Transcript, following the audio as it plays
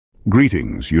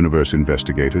Greetings, universe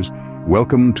investigators.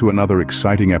 Welcome to another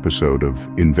exciting episode of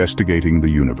Investigating the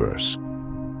Universe.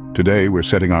 Today, we're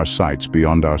setting our sights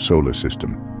beyond our solar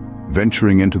system,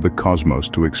 venturing into the cosmos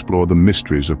to explore the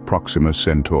mysteries of Proxima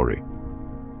Centauri.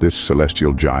 This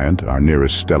celestial giant, our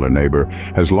nearest stellar neighbor,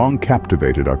 has long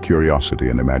captivated our curiosity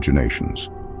and imaginations.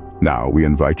 Now, we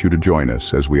invite you to join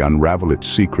us as we unravel its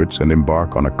secrets and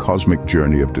embark on a cosmic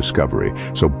journey of discovery.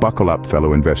 So buckle up,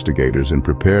 fellow investigators, and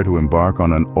prepare to embark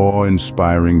on an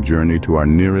awe-inspiring journey to our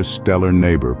nearest stellar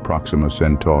neighbor, Proxima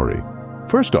Centauri.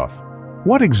 First off,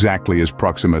 what exactly is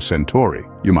Proxima Centauri,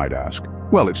 you might ask?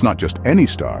 Well, it's not just any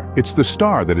star, it's the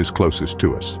star that is closest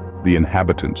to us, the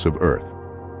inhabitants of Earth.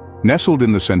 Nestled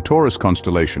in the Centaurus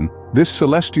constellation, this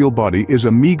celestial body is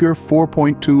a meager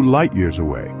 4.2 light-years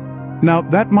away. Now,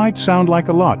 that might sound like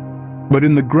a lot, but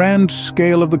in the grand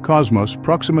scale of the cosmos,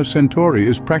 Proxima Centauri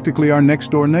is practically our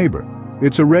next-door neighbor.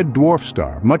 It's a red dwarf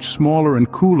star, much smaller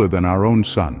and cooler than our own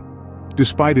sun.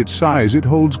 Despite its size, it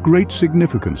holds great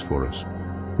significance for us.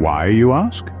 Why, you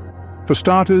ask? For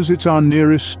starters, it's our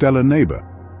nearest stellar neighbor.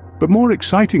 But more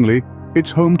excitingly,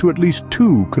 it's home to at least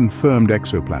 2 confirmed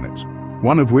exoplanets,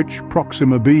 one of which,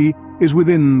 Proxima b, is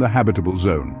within the habitable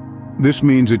zone. This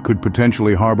means it could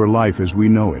potentially harbor life as we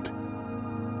know it.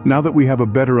 Now that we have a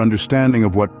better understanding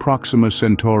of what Proxima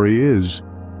Centauri is,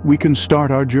 we can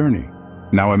start our journey.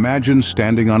 Now imagine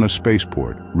standing on a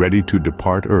spaceport, ready to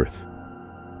depart Earth.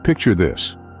 Picture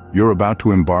this. You're about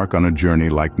to embark on a journey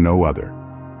like no other.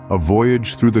 A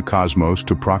voyage through the cosmos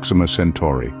to Proxima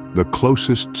Centauri, the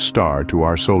closest star to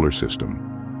our solar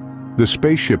system. The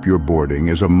spaceship you're boarding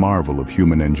is a marvel of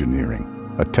human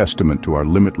engineering, a testament to our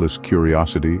limitless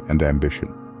curiosity and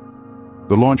ambition.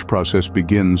 The launch process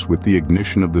begins with the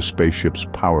ignition of the spaceship's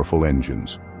powerful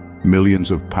engines. Millions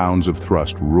of pounds of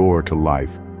thrust roar to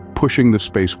life, pushing the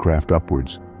spacecraft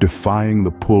upwards, defying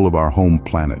the pull of our home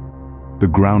planet. The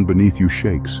ground beneath you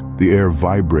shakes, the air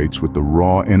vibrates with the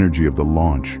raw energy of the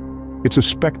launch. It's a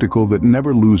spectacle that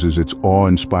never loses its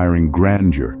awe-inspiring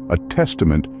grandeur, a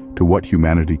testament to what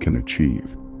humanity can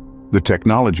achieve. The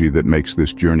technology that makes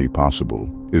this journey possible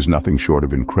is nothing short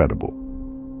of incredible.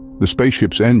 The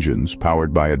spaceship's engines,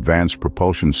 powered by advanced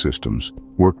propulsion systems,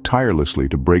 work tirelessly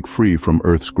to break free from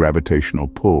Earth's gravitational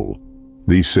pull.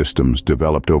 These systems,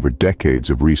 developed over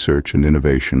decades of research and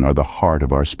innovation, are the heart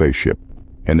of our spaceship,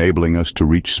 enabling us to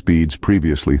reach speeds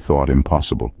previously thought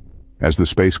impossible. As the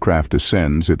spacecraft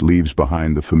ascends, it leaves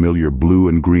behind the familiar blue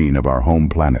and green of our home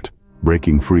planet,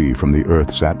 breaking free from the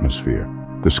Earth's atmosphere.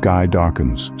 The sky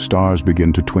darkens, stars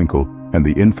begin to twinkle, and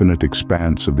the infinite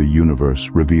expanse of the universe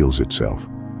reveals itself.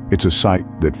 It's a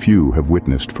sight that few have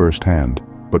witnessed firsthand,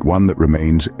 but one that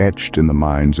remains etched in the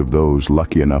minds of those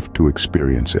lucky enough to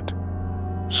experience it.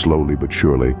 Slowly but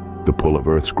surely, the pull of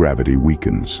Earth's gravity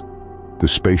weakens. The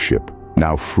spaceship,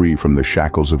 now free from the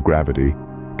shackles of gravity,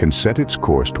 can set its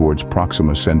course towards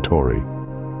Proxima Centauri.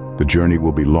 The journey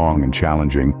will be long and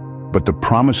challenging, but the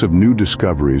promise of new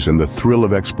discoveries and the thrill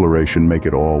of exploration make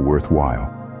it all worthwhile.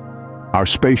 Our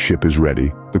spaceship is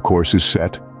ready, the course is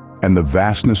set, and the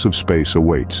vastness of space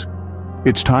awaits.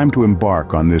 It's time to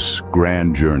embark on this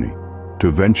grand journey,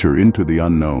 to venture into the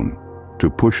unknown,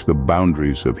 to push the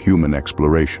boundaries of human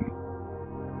exploration.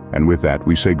 And with that,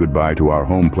 we say goodbye to our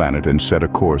home planet and set a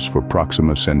course for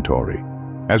Proxima Centauri.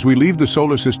 As we leave the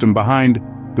solar system behind,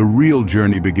 the real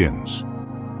journey begins.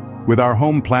 With our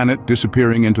home planet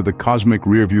disappearing into the cosmic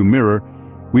rearview mirror,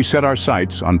 we set our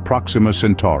sights on Proxima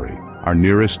Centauri, our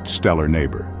nearest stellar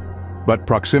neighbor. But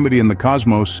proximity in the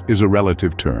cosmos is a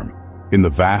relative term. In the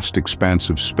vast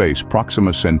expanse of space,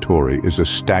 Proxima Centauri is a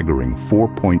staggering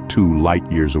 4.2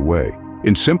 light-years away.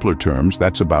 In simpler terms,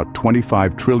 that's about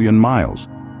 25 trillion miles.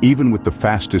 Even with the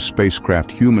fastest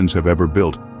spacecraft humans have ever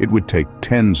built, it would take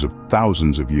tens of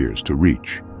thousands of years to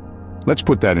reach. Let's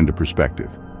put that into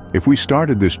perspective. If we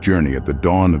started this journey at the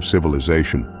dawn of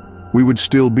civilization, we would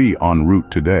still be en route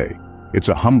today. It's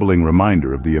a humbling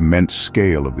reminder of the immense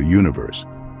scale of the universe.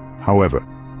 However,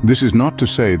 this is not to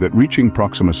say that reaching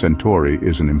Proxima Centauri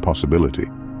is an impossibility.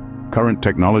 Current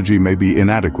technology may be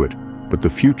inadequate, but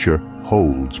the future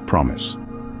holds promise.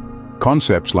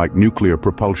 Concepts like nuclear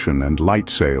propulsion and light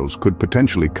sails could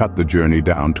potentially cut the journey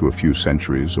down to a few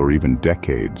centuries or even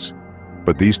decades.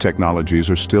 But these technologies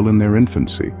are still in their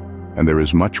infancy, and there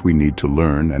is much we need to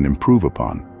learn and improve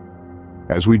upon.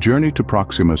 As we journey to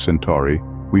Proxima Centauri,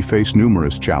 we face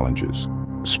numerous challenges.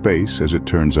 Space, as it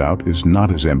turns out, is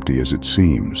not as empty as it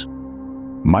seems.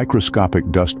 Microscopic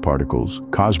dust particles,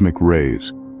 cosmic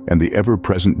rays, and the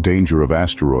ever-present danger of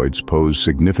asteroids pose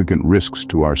significant risks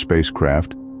to our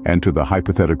spacecraft and to the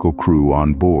hypothetical crew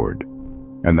on board.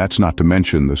 And that's not to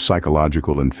mention the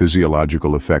psychological and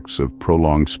physiological effects of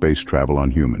prolonged space travel on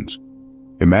humans.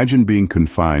 Imagine being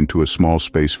confined to a small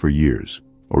space for years,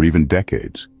 or even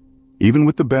decades. Even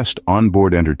with the best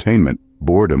onboard entertainment,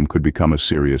 boredom could become a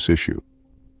serious issue.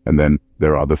 And then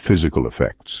there are the physical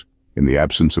effects. In the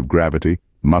absence of gravity,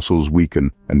 muscles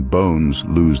weaken and bones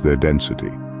lose their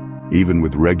density. Even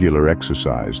with regular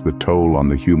exercise, the toll on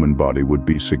the human body would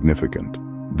be significant.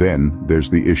 Then there's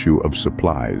the issue of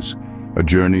supplies. A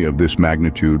journey of this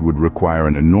magnitude would require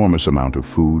an enormous amount of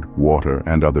food, water,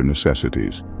 and other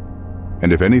necessities.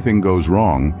 And if anything goes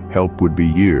wrong, help would be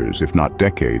years, if not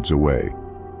decades, away.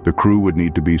 The crew would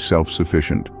need to be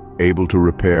self-sufficient, able to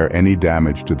repair any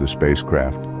damage to the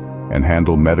spacecraft, and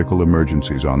handle medical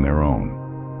emergencies on their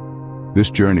own.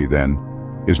 This journey, then,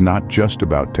 is not just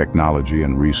about technology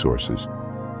and resources.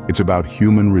 It's about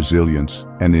human resilience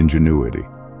and ingenuity.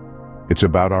 It's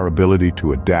about our ability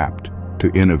to adapt,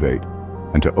 to innovate,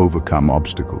 and to overcome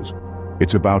obstacles.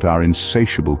 It's about our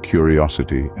insatiable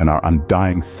curiosity and our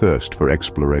undying thirst for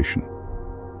exploration.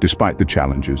 Despite the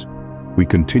challenges, we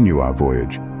continue our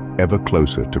voyage, ever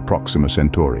closer to Proxima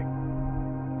Centauri.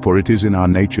 For it is in our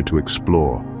nature to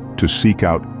explore, to seek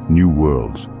out new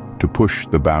worlds, to push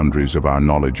the boundaries of our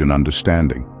knowledge and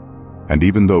understanding. And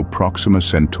even though Proxima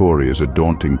Centauri is a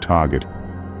daunting target,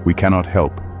 we cannot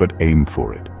help but aim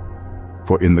for it.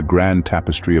 For in the grand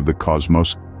tapestry of the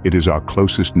cosmos, it is our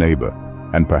closest neighbor,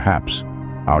 and perhaps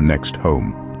our next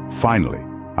home. Finally,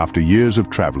 after years of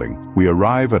traveling, we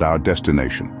arrive at our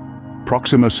destination.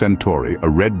 Proxima Centauri, a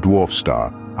red dwarf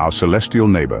star, our celestial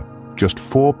neighbor, just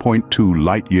 4.2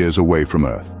 light-years away from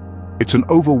Earth. It's an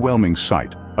overwhelming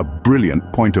sight, a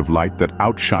brilliant point of light that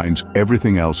outshines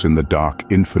everything else in the dark,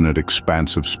 infinite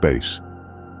expanse of space.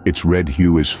 Its red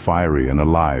hue is fiery and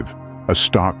alive, a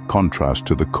stark contrast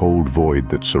to the cold void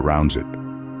that surrounds it.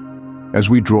 As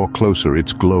we draw closer,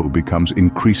 its glow becomes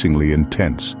increasingly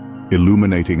intense,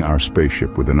 illuminating our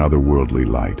spaceship with an otherworldly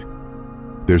light.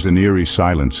 There's an eerie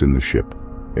silence in the ship.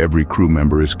 Every crew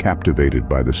member is captivated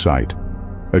by the sight.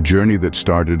 A journey that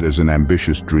started as an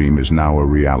ambitious dream is now a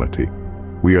reality.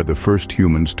 We are the first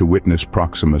humans to witness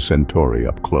Proxima Centauri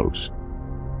up close.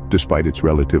 Despite its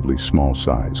relatively small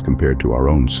size compared to our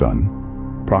own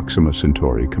sun, Proxima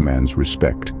Centauri commands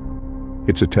respect.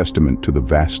 It's a testament to the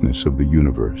vastness of the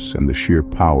universe and the sheer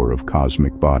power of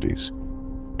cosmic bodies.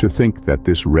 To think that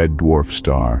this red dwarf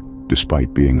star,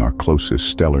 despite being our closest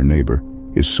stellar neighbor,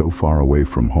 is so far away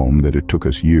from home that it took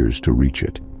us years to reach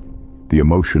it. The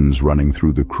emotions running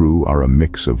through the crew are a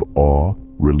mix of awe,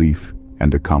 relief,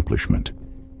 and accomplishment.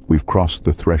 We've crossed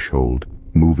the threshold,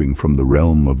 moving from the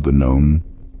realm of the known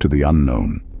to the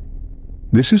unknown.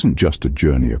 This isn't just a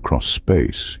journey across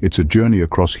space, it's a journey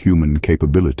across human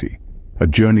capability. A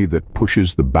journey that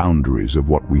pushes the boundaries of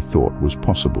what we thought was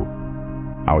possible.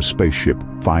 Our spaceship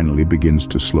finally begins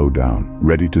to slow down,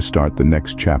 ready to start the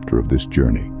next chapter of this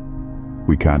journey.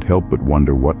 We can't help but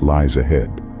wonder what lies ahead.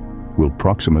 Will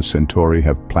Proxima Centauri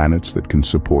have planets that can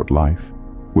support life?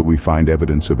 Will we find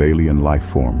evidence of alien life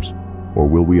forms? Or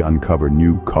will we uncover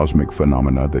new cosmic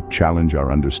phenomena that challenge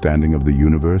our understanding of the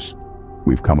universe?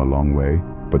 We've come a long way,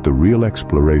 but the real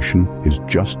exploration is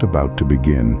just about to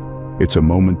begin. It's a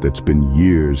moment that's been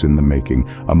years in the making,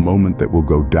 a moment that will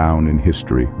go down in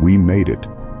history. We made it.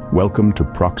 Welcome to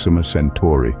Proxima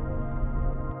Centauri.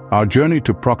 Our journey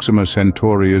to Proxima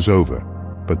Centauri is over,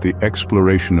 but the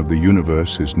exploration of the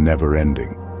universe is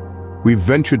never-ending. We've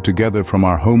ventured together from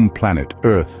our home planet,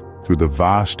 Earth, through the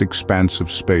vast expanse of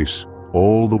space,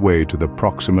 all the way to the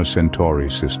Proxima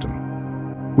Centauri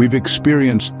system. We've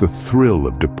experienced the thrill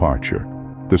of departure,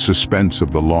 the suspense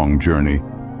of the long journey,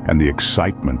 and the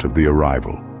excitement of the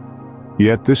arrival.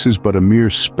 Yet this is but a mere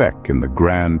speck in the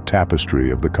grand tapestry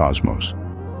of the cosmos.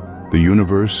 The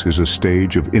universe is a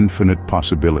stage of infinite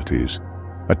possibilities,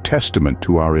 a testament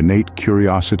to our innate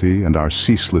curiosity and our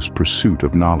ceaseless pursuit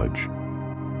of knowledge.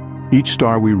 Each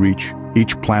star we reach,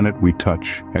 each planet we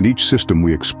touch, and each system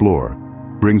we explore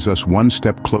brings us one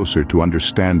step closer to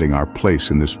understanding our place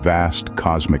in this vast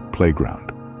cosmic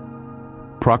playground.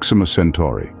 Proxima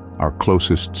Centauri, our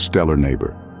closest stellar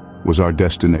neighbor, was our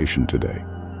destination today.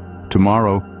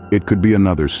 Tomorrow, it could be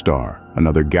another star,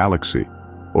 another galaxy,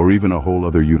 or even a whole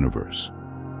other universe.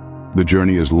 The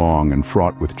journey is long and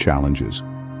fraught with challenges,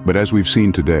 but as we've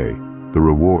seen today, the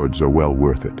rewards are well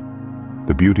worth it.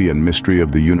 The beauty and mystery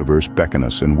of the universe beckon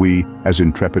us, and we, as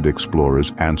intrepid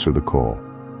explorers, answer the call.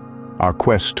 Our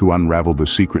quest to unravel the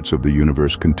secrets of the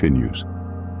universe continues.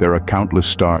 There are countless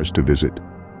stars to visit,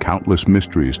 countless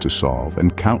mysteries to solve,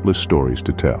 and countless stories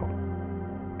to tell.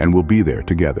 And we'll be there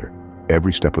together,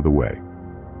 every step of the way.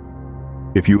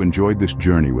 If you enjoyed this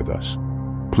journey with us,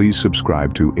 Please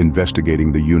subscribe to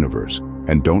Investigating the Universe,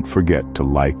 and don't forget to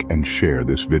like and share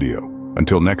this video.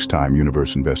 Until next time,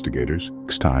 Universe investigators.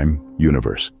 Next time,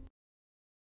 Universe.